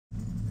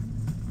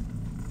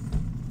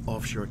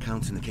Offshore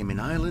accounts in the Cayman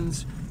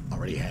Islands,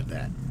 already have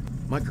that.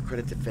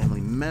 Microcredit to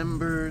family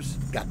members,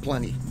 got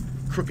plenty.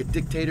 Crooked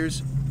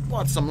dictators,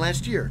 bought some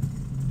last year.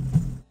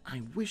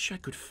 I wish I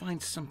could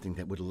find something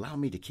that would allow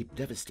me to keep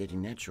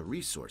devastating natural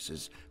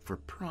resources for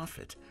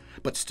profit,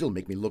 but still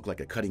make me look like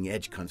a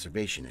cutting-edge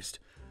conservationist.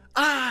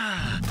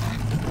 Ah!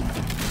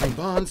 Green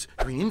bonds,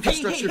 green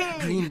infrastructure,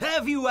 green...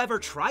 Have you ever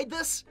tried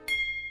this?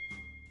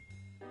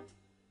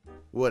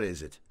 What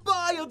is it?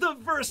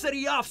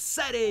 Biodiversity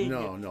Offsetting!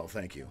 No,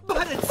 thank you.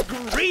 But it's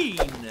green!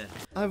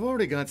 I've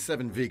already got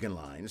 7 vegan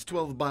lines,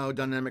 12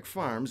 biodynamic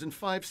farms, and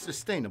 5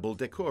 sustainable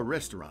decor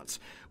restaurants.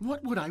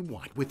 What would I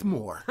want with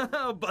more?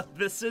 But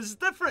this is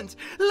different.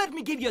 Let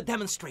me give you a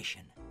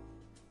demonstration.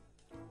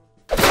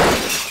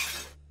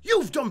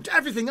 You've dumped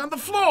everything on the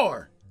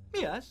floor!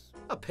 Yes,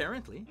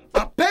 apparently.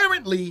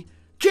 Apparently?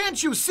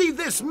 Can't you see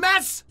this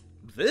mess?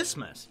 This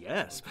mess,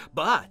 yes.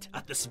 But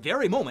at this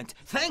very moment,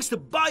 thanks to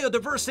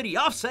biodiversity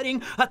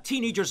offsetting, a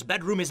teenager's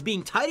bedroom is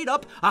being tidied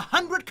up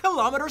 100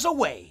 kilometers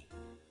away.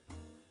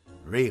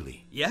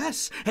 Really?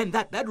 Yes, and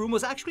that bedroom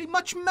was actually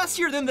much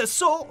messier than this,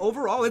 so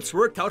overall it's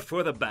worked out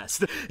for the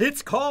best.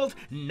 It's called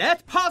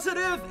Net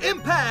Positive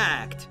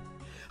Impact.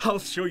 I'll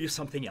show you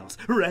something else.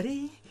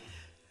 Ready?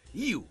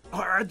 You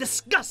are a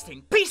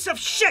disgusting piece of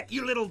shit,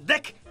 you little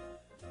dick!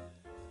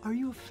 Are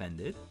you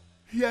offended?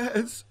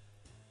 Yes.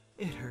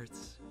 It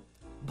hurts.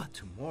 But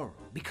tomorrow,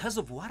 because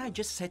of what I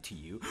just said to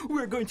you,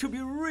 we're going to be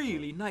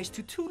really nice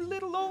to 2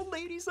 little old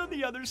ladies on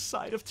the other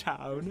side of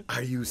town.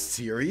 Are you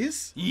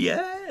serious?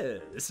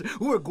 Yes!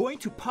 We're going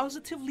to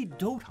positively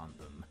dote on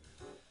them.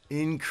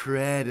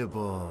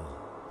 Incredible.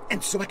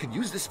 And so I could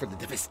use this for the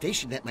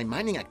devastation that my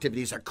mining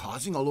activities are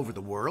causing all over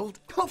the world?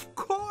 Of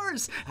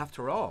course!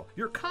 After all,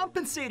 you're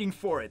compensating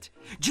for it.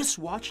 Just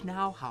watch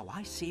now how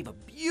I save a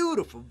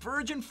beautiful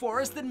virgin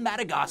forest in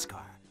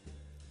Madagascar.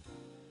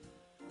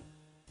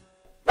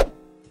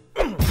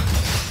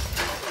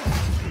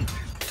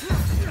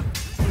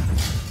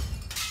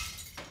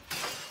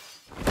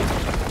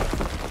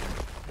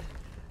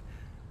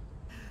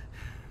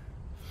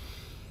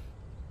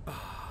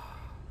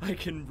 I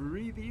can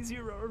breathe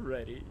easier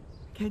already.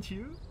 Can't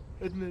you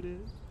admit it?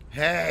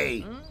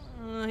 Hey!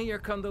 Here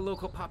come the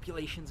local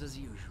populations as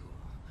usual.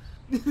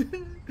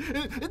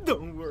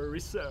 Don't worry,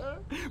 sir.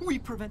 We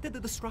prevented the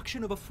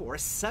destruction of a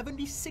forest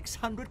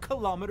 7,600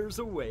 kilometers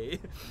away.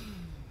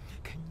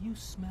 Can you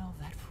smell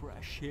that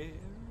fresh air?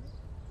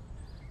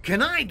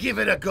 Can I give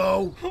it a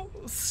go? Oh,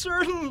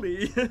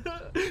 certainly.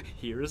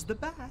 Here is the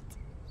bat.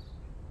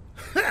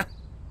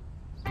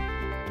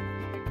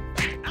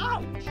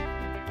 Ouch!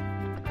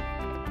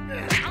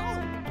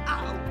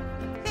 Ow!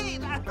 Hey,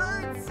 that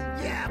hurts!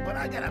 Yeah, but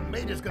I got a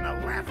mate who's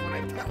gonna laugh when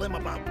I tell him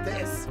about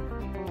this.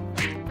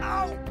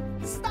 Ow!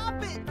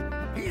 Stop it!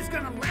 He's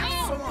gonna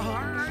laugh so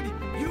hard,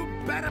 you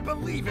better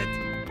believe it.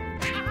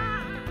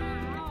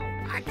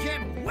 I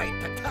can't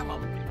wait to tell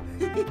him.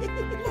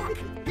 Look,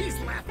 he's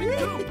laughing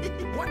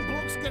too. One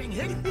bloke's getting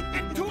hit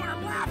and 2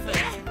 are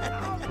laughing.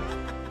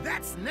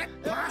 That's net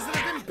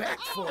positive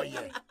impact for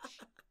you.